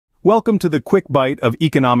Welcome to the quick bite of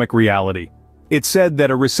economic reality. It's said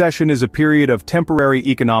that a recession is a period of temporary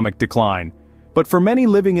economic decline, but for many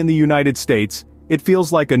living in the United States, it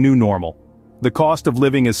feels like a new normal. The cost of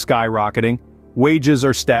living is skyrocketing, wages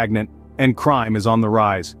are stagnant, and crime is on the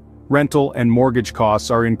rise. Rental and mortgage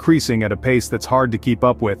costs are increasing at a pace that's hard to keep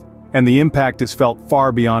up with, and the impact is felt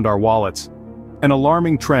far beyond our wallets. An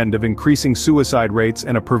alarming trend of increasing suicide rates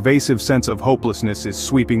and a pervasive sense of hopelessness is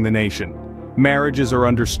sweeping the nation. Marriages are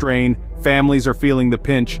under strain, families are feeling the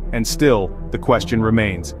pinch, and still, the question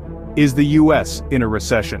remains: is the US in a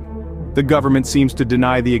recession? The government seems to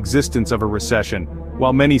deny the existence of a recession,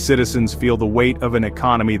 while many citizens feel the weight of an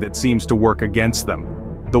economy that seems to work against them.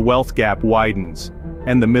 The wealth gap widens,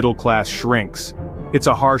 and the middle class shrinks. It's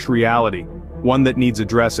a harsh reality, one that needs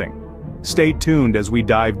addressing. Stay tuned as we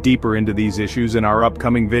dive deeper into these issues in our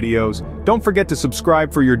upcoming videos. Don't forget to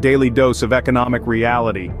subscribe for your daily dose of economic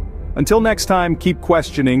reality. Until next time, keep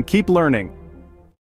questioning, keep learning,